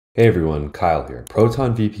Hey everyone, Kyle here.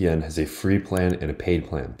 ProtonVPN has a free plan and a paid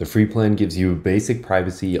plan. The free plan gives you basic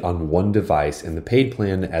privacy on one device, and the paid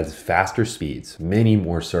plan adds faster speeds, many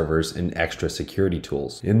more servers, and extra security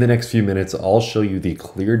tools. In the next few minutes, I'll show you the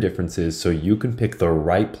clear differences so you can pick the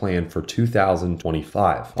right plan for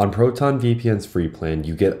 2025. On ProtonVPN's free plan,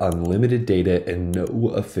 you get unlimited data and no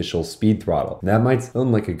official speed throttle. That might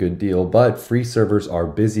sound like a good deal, but free servers are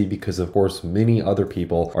busy because of course many other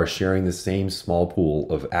people are sharing the same small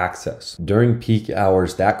pool of access. During peak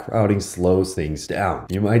hours, that crowding slows things down.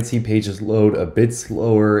 You might see pages load a bit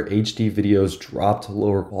slower, HD videos drop to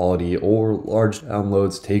lower quality, or large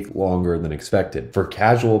downloads take longer than expected. For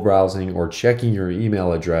casual browsing or checking your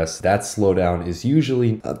email address, that slowdown is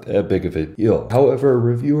usually not that big of a deal. However,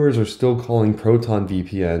 reviewers are still calling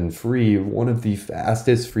ProtonVPN free one of the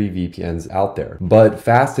fastest free VPNs out there. But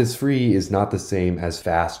fastest free is not the same as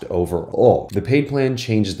fast overall. The paid plan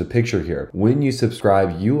changes the picture here. When you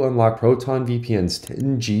subscribe, you unlock ProtonVPN's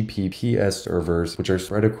 10 Gbps servers, which are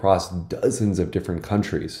spread across dozens of different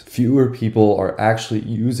countries. Fewer people are actually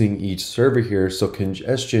using each server here, so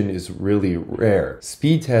congestion is really rare.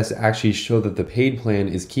 Speed tests actually show that the paid plan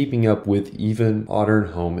is keeping up with even modern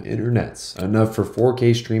home internets, enough for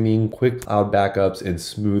 4K streaming, quick cloud backups, and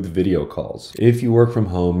smooth video calls. If you work from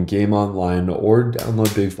home, game online, or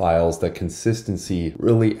download big files, that consistency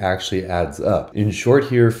really actually adds up. In short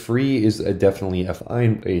here, free is definitely a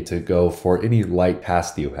fine way to go for any light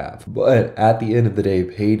task that you have. But at the end of the day,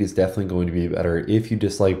 paid is definitely going to be better if you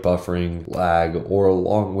dislike buffering, lag, or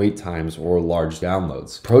long wait times or large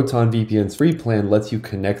downloads. ProtonVPN's free plan lets you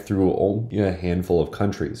connect through only a handful of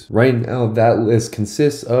countries. Right now, that list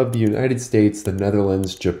consists of the United States, the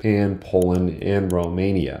Netherlands, Japan, Poland, and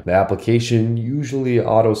Romania. The application usually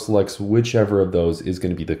auto-selects whichever of those is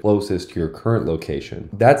going to be the closest to your current location.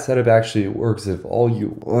 That setup actually works if all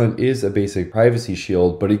you want is a basic privacy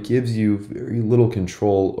shield, but it gives you very little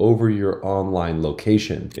control over your online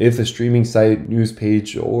location. If a streaming site, news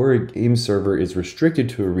page, or a game server is restricted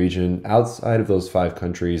to a region outside of those 5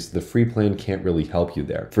 countries, the free plan can't really help you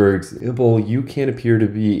there. For example, you can't appear to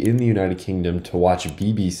be in the United Kingdom to watch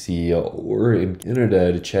BBC or in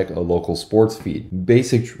Canada to check a local sports feed.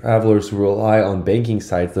 Basic travelers who rely on banking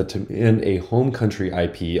sites that demand a home country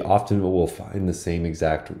IP often will find the same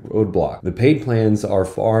exact roadblock. The paid plans are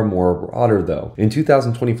far more broader though. In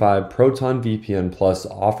 2025, ProtonVPN Plus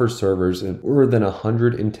offers servers in more than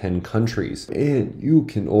 110 countries, and you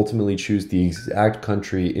can ultimately choose the exact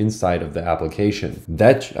country inside of the application.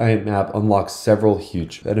 That giant map unlocks several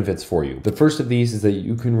huge benefits for you. The first of these is that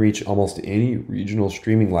you can reach almost any regional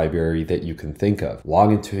streaming library that you can think of.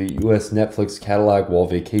 Log into a US Netflix catalog while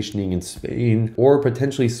vacationing in Spain, or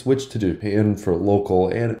potentially switch to Japan for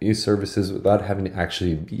local anime services without having to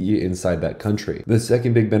actually be inside that country. The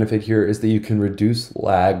second big benefit here is that you can reduce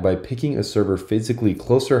lag by picking a server physically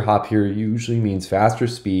closer. Hop here usually means faster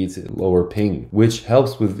speeds and lower ping, which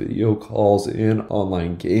helps with video calls and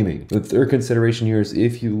online gaming. The third consideration here is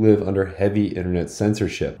if you live under heavy internet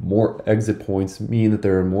censorship. More exit points mean that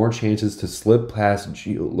there are more chances to slip past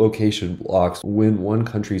geolocation blocks when one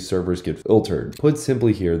country's servers get filtered. Put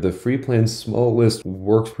simply here, the free plan's small list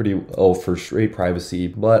works pretty well for straight privacy,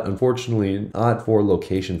 but unfortunately not for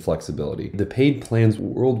location flexibility. The paid plan's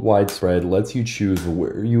worldwide spread lets you choose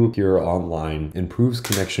where you appear online, improves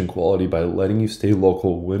connection quality by letting you stay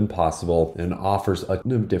local when possible, and offers a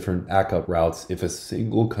ton of different backup routes if a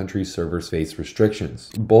single country's servers face restrictions.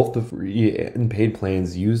 Both the free and paid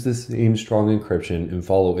plans use the same strong encryption and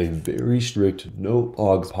follow a very strict no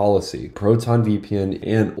logs policy. ProtonVPN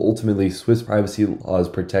and ultimately Swiss privacy laws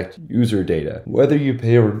protect user data. Whether you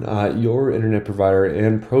pay or not, your internet provider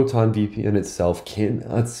and ProtonVPN itself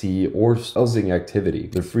cannot see or browsing activity.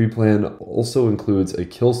 The free plan also includes a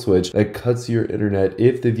kill switch that cuts your internet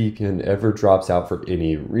if the VPN ever drops out for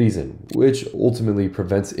any reason, which ultimately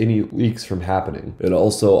prevents any leaks from happening. It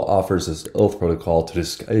also offers a stealth protocol to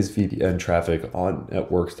disguise VPN traffic on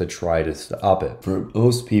networks that try to stop it. For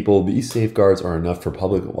most people, these safeguards are enough for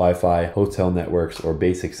public Wi-Fi, hotel networks, or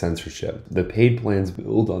basic censorship. The paid plans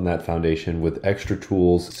build on that foundation with extra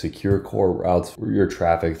tools, secure core routes for your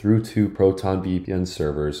traffic through to ProtonVPN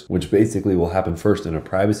servers, which basically will happen first in a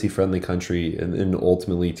privacy-friendly country and then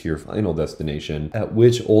ultimately to your final destination, at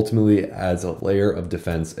which ultimately adds a layer of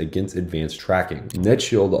defense against advanced tracking.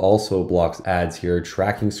 NetShield also blocks ads here,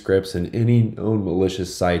 tracking scripts, and any known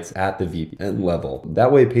malicious sites at the VPN level.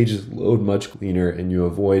 That way pages load much cleaner and you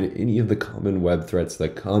avoid any of the common web threats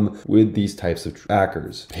that come with these types of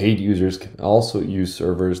trackers. Paid users can also use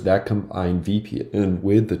servers that combine VPN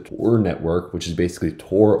with the Tor network, which is basically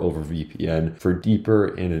Tor over VPN, for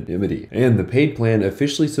deeper anonymity. And the paid plan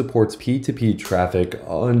officially supports P2P traffic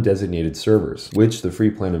on designated servers, which the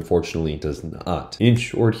free plan unfortunately does not. In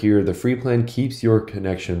short here, the free plan keeps your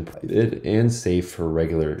connection private and safe for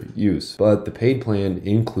regular use, but the paid plan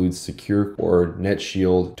includes secure core,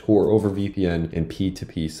 NetShield, Tor over VPN, and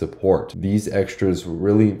P2P support. These extras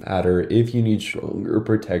really matter if you need stronger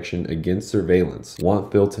protection against surveillance,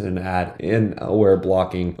 want built-in ad and malware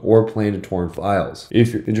blocking, or plan to torrent files.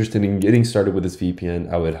 If you're interested in getting started with this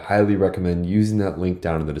VPN, I would highly recommend using that link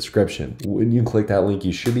down in the description. When you click that link,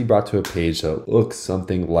 you should be brought to a page that looks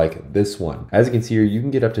something like this one. As you can see here, you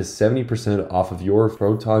can get up to 70% off of your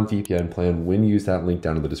ProtonVPN plan when you use that link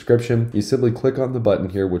down in the description. You simply click on the button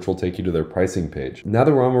here, which will take you to their pricing page. Now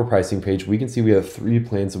that we're on our pricing page, we can see we have 3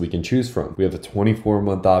 plans that we can choose from. We have a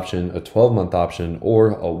 24-month option, a 12-month option,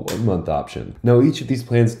 or a 1-month option. Now, each of these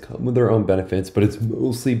plans come with their own benefits, but it's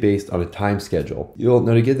mostly based on a time schedule.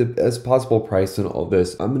 Now, to get the best possible price in all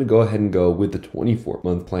this, I'm going to go ahead and go with the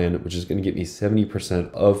 24-month plan, which is going to get me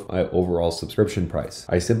 70% of my overall subscription price.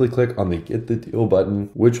 I simply click on the Get the Deal button,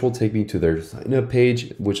 which will take me to their sign up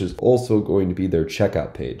page, which is also going to be their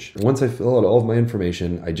checkout page. And once I fill out all of my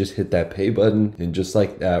information, I just hit that pay button, and just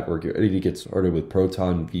like that, we're ready to get started with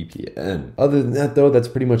ProtonVPN. Other than that though, that's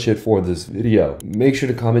pretty much it for this video. Make sure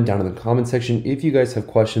to comment down in the comment section if you guys have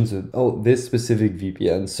questions about this specific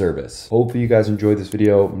VPN service. Hopefully you guys enjoyed this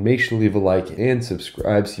video. Make sure to leave a like and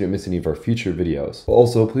subscribe so you don't miss any of our future videos.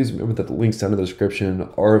 Also, please remember that the links down in the description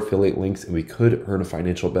are affiliate links and we could earn a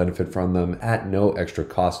financial benefit from them at no extra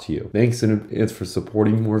cost to you. Thanks in advance for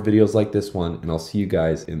supporting more videos like this one, and I'll see you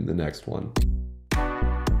guys in the next one.